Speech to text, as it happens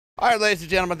All right, ladies and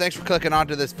gentlemen, thanks for clicking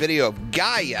onto this video of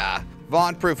Gaia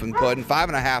Von Prufenpuden,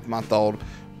 5.5-month-old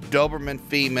Doberman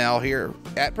female here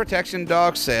at Protection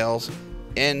Dog Sales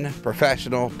in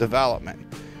professional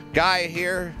development. Gaia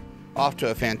here, off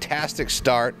to a fantastic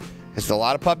start. There's a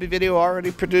lot of puppy video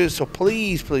already produced, so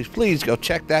please, please, please go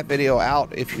check that video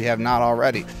out if you have not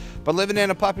already. But living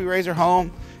in a puppy raiser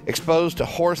home, exposed to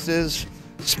horses,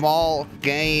 small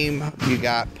game, you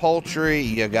got poultry,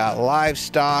 you got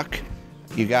livestock,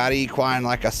 you got equine,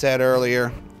 like I said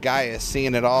earlier. Gaia is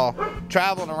seeing it all,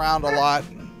 traveling around a lot,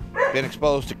 been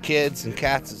exposed to kids and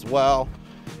cats as well.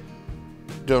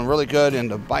 Doing really good in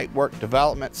the bite work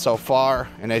development so far,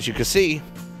 and as you can see,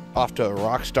 off to a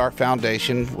rock star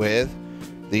foundation with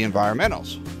the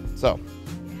environmentals. So,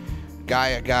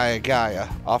 Gaia, Gaia, Gaia,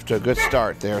 off to a good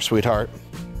start there, sweetheart.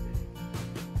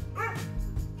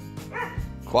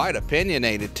 Quite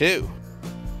opinionated too.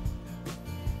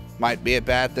 Might be a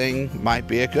bad thing, might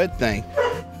be a good thing.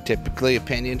 Typically,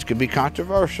 opinions can be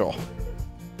controversial.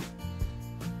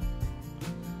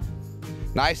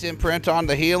 Nice imprint on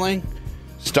the healing.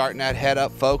 Starting that head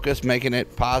up focus, making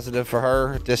it positive for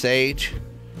her at this age.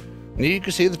 And you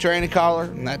can see the training collar,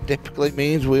 and that typically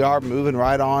means we are moving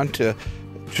right on to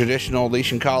traditional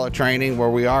leash and collar training,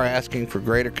 where we are asking for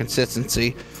greater consistency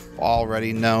of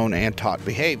already known and taught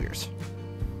behaviors.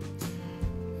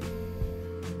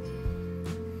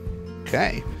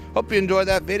 Okay, hope you enjoyed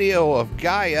that video of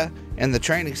Gaia in the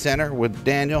training center with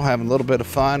Daniel having a little bit of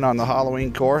fun on the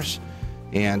Halloween course.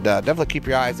 And definitely keep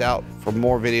your eyes out for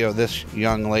more video of this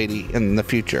young lady in the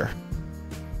future.